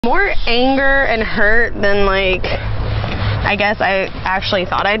More anger and hurt than, like, I guess I actually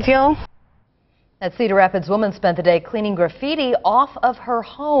thought I'd feel. That Cedar Rapids woman spent the day cleaning graffiti off of her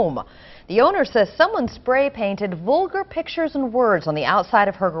home. The owner says someone spray painted vulgar pictures and words on the outside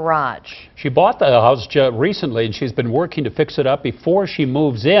of her garage. She bought the house recently, and she's been working to fix it up before she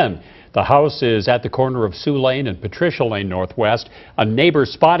moves in. The house is at the corner of Sioux Lane and Patricia Lane Northwest. A neighbor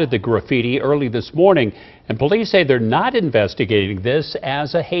spotted the graffiti early this morning, and police say they're not investigating this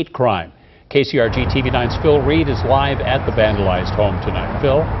as a hate crime. KCRG TV9's Phil Reed is live at the vandalized home tonight.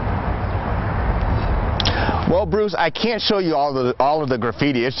 Phil? Well, Bruce, I can't show you all of the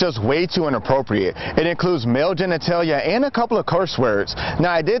graffiti. It's just way too inappropriate. It includes male genitalia and a couple of curse words.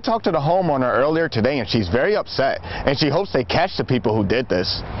 Now, I did talk to the homeowner earlier today, and she's very upset, and she hopes they catch the people who did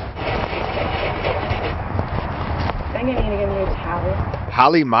this.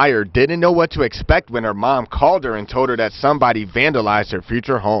 Holly Meyer didn't know what to expect when her mom called her and told her that somebody vandalized her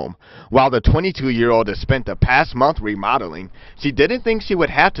future home. While the 22-year-old has spent the past month remodeling, she didn't think she would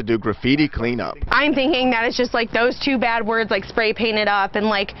have to do graffiti cleanup. I'm thinking that it's just like those two bad words, like spray painted up in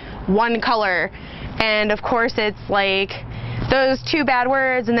like one color. And of course it's like those two bad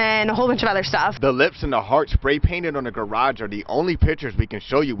words and then a whole bunch of other stuff. The lips and the heart spray painted on the garage are the only pictures we can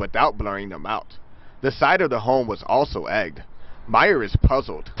show you without blurring them out. The side of the home was also egged. Meyer is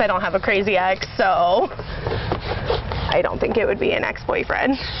puzzled. I don't have a crazy ex, so I don't think it would be an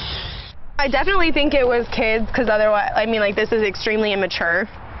ex-boyfriend. I definitely think it was kids, because otherwise, I mean, like, this is extremely immature.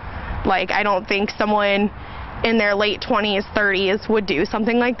 Like, I don't think someone in their late 20s, 30s would do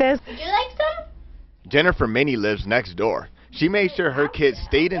something like this. Would you like some? Jennifer Minnie lives next door. She made sure her kids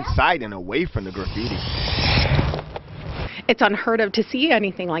stayed inside and away from the graffiti. It's unheard of to see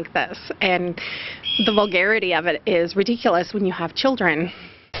anything like this, and the vulgarity of it is ridiculous when you have children.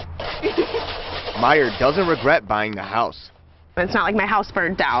 Meyer doesn't regret buying the house. It's not like my house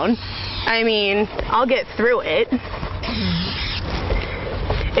burned down. I mean, I'll get through it.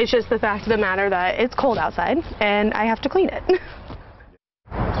 It's just the fact of the matter that it's cold outside and I have to clean it.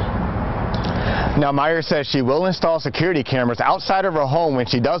 Now, Meyer says she will install security cameras outside of her home when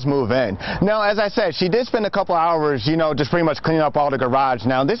she does move in. Now, as I said, she did spend a couple hours, just pretty much cleaning up all the garage.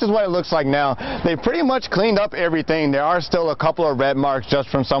 Now, this is what it looks like now. They pretty much cleaned up everything. There are still a couple of red marks just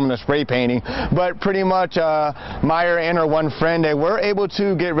from some of the spray painting, but pretty much Meyer and her one friend, they were able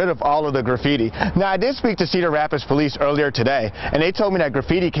to get rid of all of the graffiti. Now, I did speak to Cedar Rapids police earlier today, and they told me that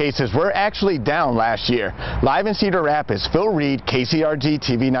graffiti cases were actually down last year. Live in Cedar Rapids, Phil Reed, KCRG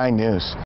TV9 News.